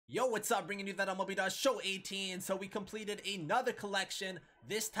Yo, what's up? Bringing you that MLB Show 18. So we completed another collection,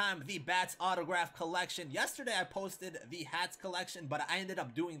 this time the Bats autograph collection. Yesterday I posted the hats collection, but I ended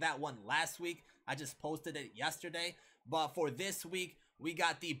up doing that one last week. I just posted it yesterday. But for this week, we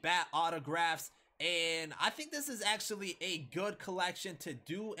got the bat autographs. And I think this is actually a good collection to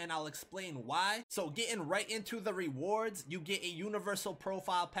do, and I'll explain why. So getting right into the rewards, you get a universal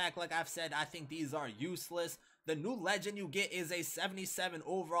profile pack. Like I've said, I think these are useless. The new legend you get is a 77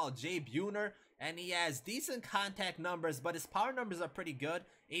 overall Buhner, and he has decent contact numbers, but his power numbers are pretty good.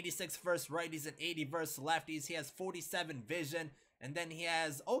 86 versus righties and 80 versus lefties. He has 47 vision, and then he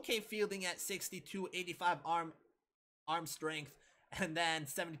has okay fielding at 62, 85 arm strength, and then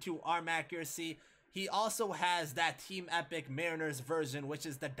 72 arm accuracy. He also has that Team Epic Mariners version, which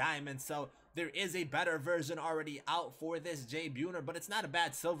is the diamond, so there is a better version already out for this Buhner, but it's not a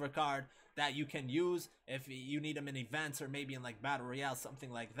bad silver card that you can use if you need them in events or maybe in like Battle Royale,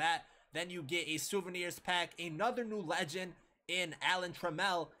 something like that. Then you get a souvenirs pack, another new legend in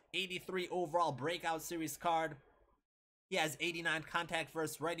Trammell, 83 overall breakout series card. He has 89 contact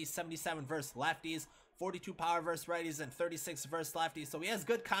versus righties, 77 versus lefties, 42 power versus righties, and 36 versus lefties. So he has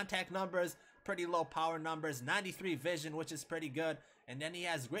good contact numbers, pretty low power numbers, 93 vision, which is pretty good. And then he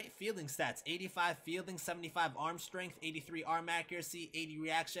has great fielding stats, 85 fielding, 75 arm strength, 83 arm accuracy, 80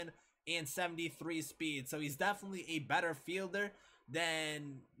 reaction, and 73 speed. So he's definitely a better fielder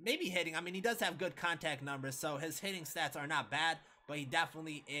than maybe hitting. I mean, he does have good contact numbers, so his hitting stats are not bad, but he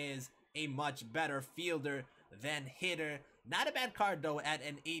definitely is a much better fielder than hitter. Not a bad card though at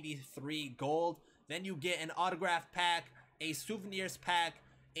an 83 gold. Then you get an autograph pack, a souvenirs pack,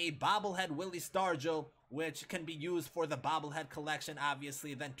 a bobblehead Willie Stargell, which can be used for the bobblehead collection,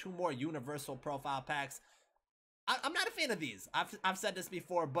 obviously. Then two more universal profile packs. I'm not a fan of these. I've said this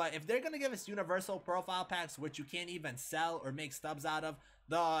before, but if they're going to give us universal profile packs, which you can't even sell or make stubs out of,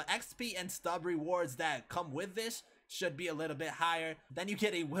 the XP and stub rewards that come with this should be a little bit higher. Then you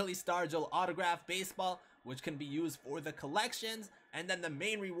get a Willie Stargell autograph baseball, which can be used for the collections. And then the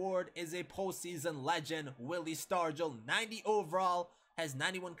main reward is a postseason legend, Willie Stargell, 90 overall, has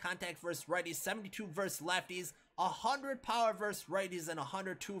 91 contact versus righties, 72 versus lefties, 100 power versus righties, and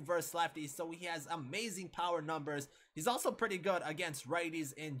 102 versus lefties. So he has amazing power numbers. He's also pretty good against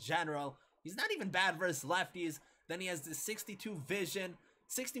righties in general. He's not even bad versus lefties. Then he has the 62 vision,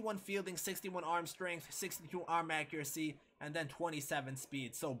 61 fielding, 61 arm strength, 62 arm accuracy, and then 27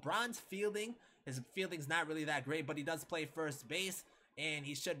 speed. So bronze fielding, his fielding's not really that great, but he does play first base, and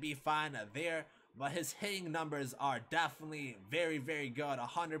he should be fine there. But his hitting numbers are definitely very, very good.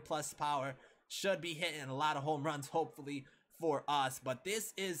 100 plus power, should be hitting a lot of home runs, hopefully, for us. But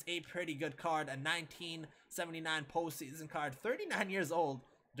this is a pretty good card, a 1979 postseason card, 39 years old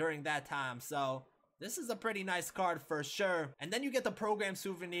during that time. So this is a pretty nice card for sure. And then you get the program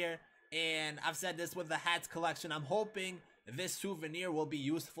souvenir, and I've said this with the hats collection. I'm hoping this souvenir will be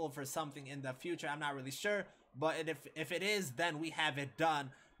useful for something in the future. I'm not really sure, but if it is, then we have it done.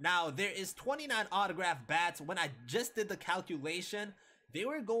 Now, there is 29 autograph bats. When I just did the calculation, they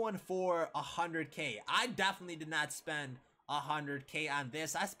were going for 100K. I definitely did not spend 100K on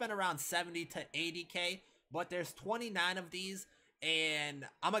this. I spent around 70 to 80K, but there's 29 of these, and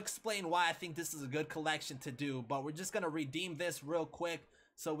I'm gonna explain why I think this is a good collection to do. But we're just gonna redeem this real quick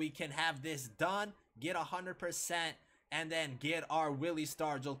so we can have this done, get 100%, and then get our Willie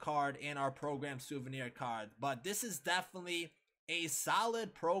Stargell card and our program souvenir card. But this is definitely a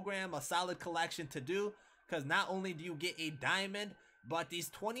solid program, a solid collection to do, because not only do you get a diamond, but these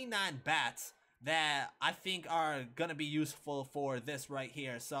 29 bats that I think are gonna be useful for this right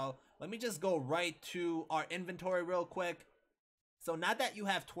here. So let me just go right to our inventory real quick. So now that you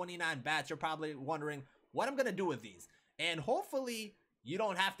have 29 bats, you're probably wondering what I'm gonna do with these, and hopefully you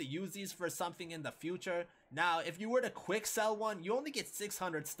don't have to use these for something in the future. Now, if you were to quick sell one, you only get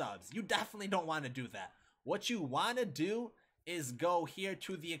 600 stubs. You definitely don't want to do that. What you want to do is go here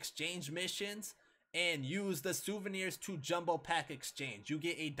to the exchange missions and use the souvenirs to jumbo pack exchange. You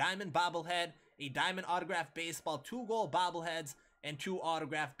get a diamond bobblehead, a diamond autograph baseball, 2 gold bobbleheads, and 2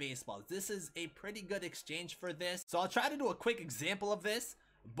 autograph baseballs. This is a pretty good exchange for this. So I'll try to do a quick example of this.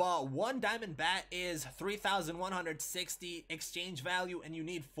 But 1 diamond bat is 3,160 exchange value, and you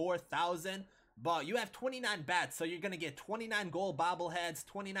need 4,000. But you have 29 bats, so you're gonna get 29 gold bobbleheads,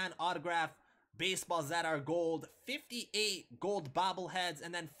 29 autograph baseballs that are gold, 58 gold bobbleheads,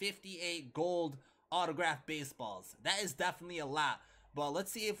 and then 58 gold autograph baseballs. That is definitely a lot. But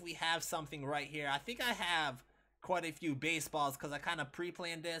let's see if we have something right here. I think I have quite a few baseballs because I kind of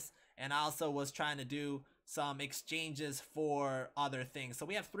pre-planned this, and I also was trying to do some exchanges for other things. So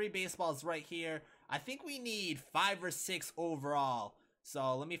we have 3 baseballs right here. I think we need 5 or 6 overall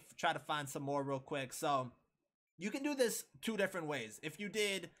So let me try to find some more real quick. So you can do this two different ways. If you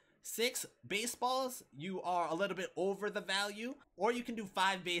did 6 baseballs, you are a little bit over the value, or you can do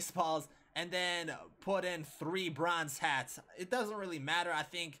 5 baseballs and then put in 3 bronze hats. It doesn't really matter. I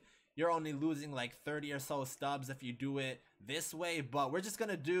think you're only losing like 30 or so stubs if you do it this way, but we're just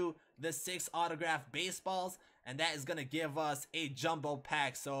gonna do the 6 autographed baseballs, and that is gonna give us a jumbo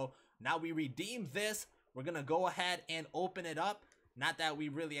pack. So now we redeem this. We're gonna go ahead and open it up. Not that we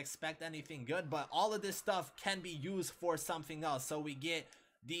really expect anything good, but all of this stuff can be used for something else. So we get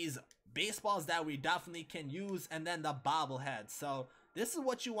these baseballs that we definitely can use, and then the bobblehead. So this is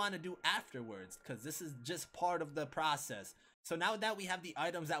what you want to do afterwards, because this is just part of the process. So now that we have the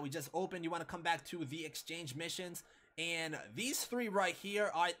items that we just opened, you want to come back to the exchange missions, and these 3 right here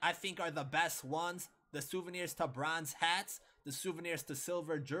are, I think, are the best ones. The souvenirs to bronze hats, the souvenirs to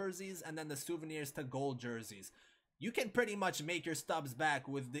silver jerseys, and then the souvenirs to gold jerseys. You can pretty much make your stubs back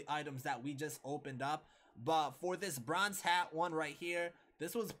with the items that we just opened up. But for this bronze hat one right here,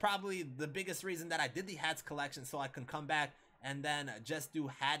 this was probably the biggest reason that I did the hats collection, so I can come back and then just do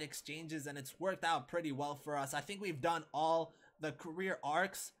hat exchanges, and it's worked out pretty well for us. I think we've done all the career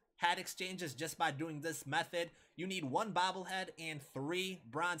arcs hat exchanges just by doing this method. You need 1 bobblehead and 3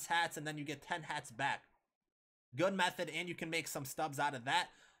 bronze hats, and then you get 10 hats back. Good method, and you can make some stubs out of that.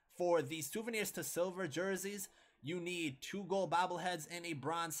 For the souvenirs to silver jerseys, you need 2 gold bobbleheads and a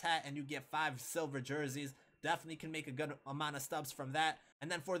bronze hat, and you get 5 silver jerseys. Definitely can make a good amount of stubs from that. And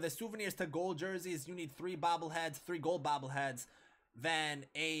then for the souvenirs to gold jerseys, you need 3 bobbleheads, 3 gold bobbleheads, then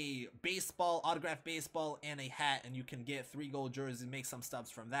a baseball, autographed baseball, and a hat, and you can get 3 gold jerseys and make some stubs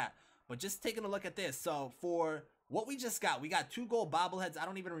from that. But just taking a look at this, so for what we just got, we got 2 gold bobbleheads. I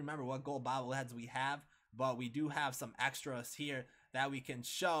don't even remember what gold bobbleheads we have, but we do have some extras here that we can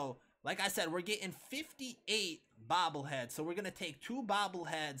show. Like I said, we're getting 58 bobbleheads, so we're gonna take 2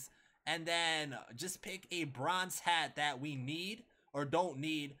 bobbleheads and then just pick a bronze hat that we need or don't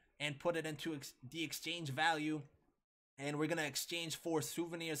need and put it into the exchange value, and we're gonna exchange for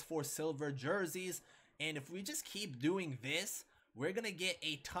souvenirs for silver jerseys. And if we just keep doing this, we're gonna get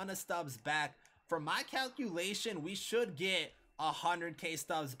a ton of stubs back. For my calculation, we should get 100k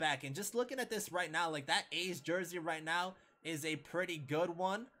stubs back. And just looking at this right now, like that A's jersey right now is a pretty good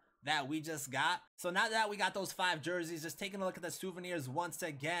one that we just got. So now that we got those 5 jerseys, just taking a look at the souvenirs once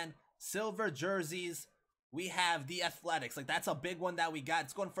again. Silver jerseys, we have the Athletics. Like that's a big one that we got.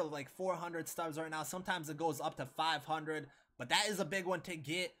 It's going for like 400 stubs right now. Sometimes it goes up to 500, but that is a big one to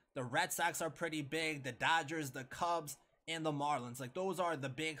get. The Red Sox are pretty big. The Dodgers, the Cubs, and the Marlins. Like those are the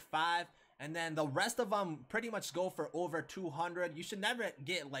big 5. And then the rest of them pretty much go for over 200. You should never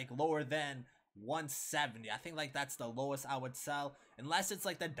get like lower than 170. I think like that's the lowest I would sell, unless it's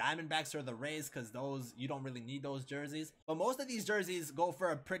like the Diamondbacks or the Rays, because those, you don't really need those jerseys. But most of these jerseys go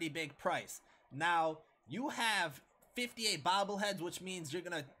for a pretty big price. Now you have 58 bobbleheads, which means you're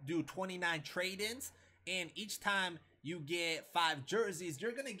gonna do 29 trade-ins, and each time you get 5 jerseys,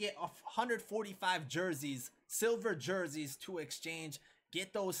 you're gonna get 145 jerseys, silver jerseys, to exchange.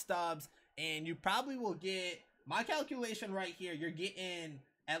 Get those stubs, and you probably will get, my calculation right here, you're getting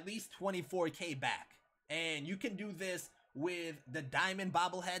at least 24k back. And you can do this with the diamond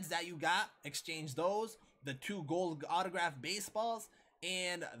bobbleheads that you got, exchange those, the 2 gold autographed baseballs,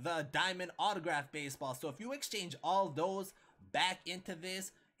 and the diamond autographed baseball. So if you exchange all those back into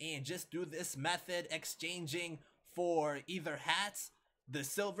this and just do this method, exchanging for either hats, the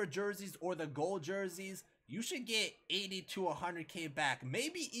silver jerseys, or the gold jerseys, you should get 80 to 100k back,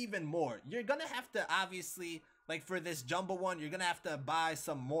 maybe even more. You're gonna have to, obviously, like for this jumbo one, you're gonna have to buy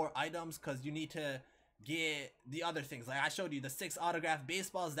some more items because you need to get the other things. Like I showed you the 6 autographed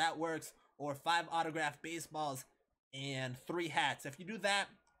baseballs, that works, or 5 autographed baseballs and 3 hats. If you do that,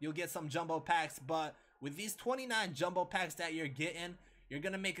 you'll get some jumbo packs. But with these 29 jumbo packs that you're getting, you're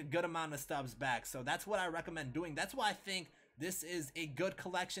gonna make a good amount of stubs back. So that's what I recommend doing. That's why I think this is a good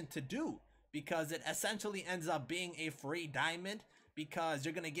collection to do, because it essentially ends up being a free diamond, because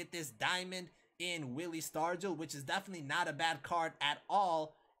you're gonna get this diamond in Willie Stargell, which is definitely not a bad card at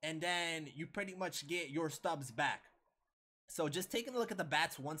all, and then you pretty much get your stubs back. So just taking a look at the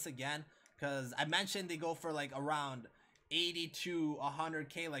bats once again, because I mentioned they go for like around 80 to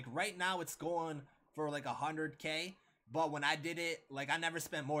 100k. Like right now it's going for like 100k, but when I did it, like I never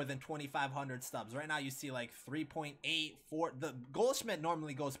spent more than 2,500 stubs. Right now you see like 3.8, 4. The Goldschmidt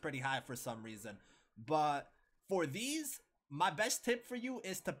normally goes pretty high for some reason, but for these, my best tip for you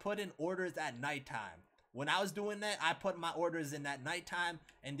is to put in orders at nighttime. When I was doing that, I put my orders in at nighttime,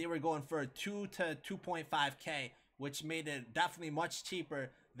 and they were going for 2 to 2.5k, which made it definitely much cheaper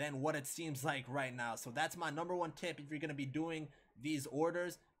than what it seems like right now. So that's my #1 tip if you're going to be doing these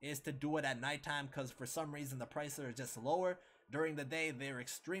orders is to do it at nighttime, because for some reason the prices are just lower. During the day they're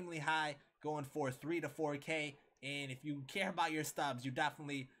extremely high, going for 3 to 4K, and if you care about your stubs, you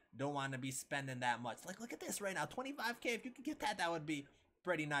definitely don't want to be spending that much. Like, look at this right now, 25K. If you could get that, that would be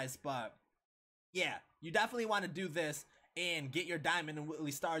pretty nice. But yeah, you definitely want to do this and get your diamond in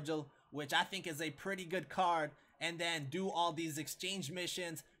Willie Stargell, which I think is a pretty good card, and then do all these exchange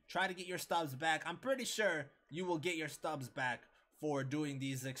missions, try to get your stubs back. I'm pretty sure you will get your stubs back for doing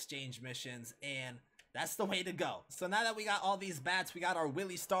these exchange missions, and that's the way to go. So now that we got all these bats, we got our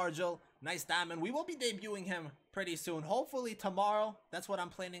Willie Stargell, nice diamond. We will be debuting him pretty soon, hopefully tomorrow. That's what I'm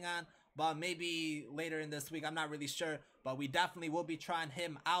planning on, but maybe later in this week, I'm not really sure. But we definitely will be trying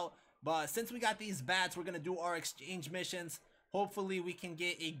him out. But since we got these bats, we're gonna do our exchange missions. Hopefully we can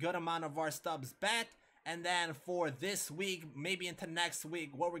get a good amount of our stubs back. And then for this week, maybe into next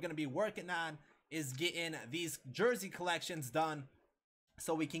week, what we're gonna be working on is getting these jersey collections done,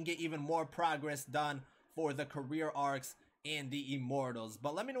 so we can get even more progress done for the career arcs and the immortals.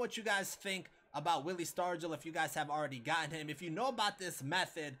 But let me know what you guys think about Willie Stargell, if you guys have already gotten him, if you know about this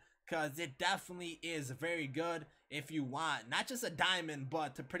method, because it definitely is very good if you want not just a diamond,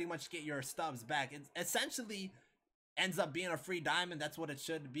 but to pretty much get your stubs back. It essentially ends up being a free diamond. That's what it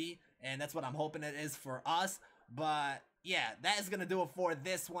should be, and that's what I'm hoping it is for us. But yeah, that is gonna do it for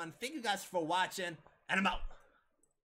this one. Thank you guys for watching, and I'm out.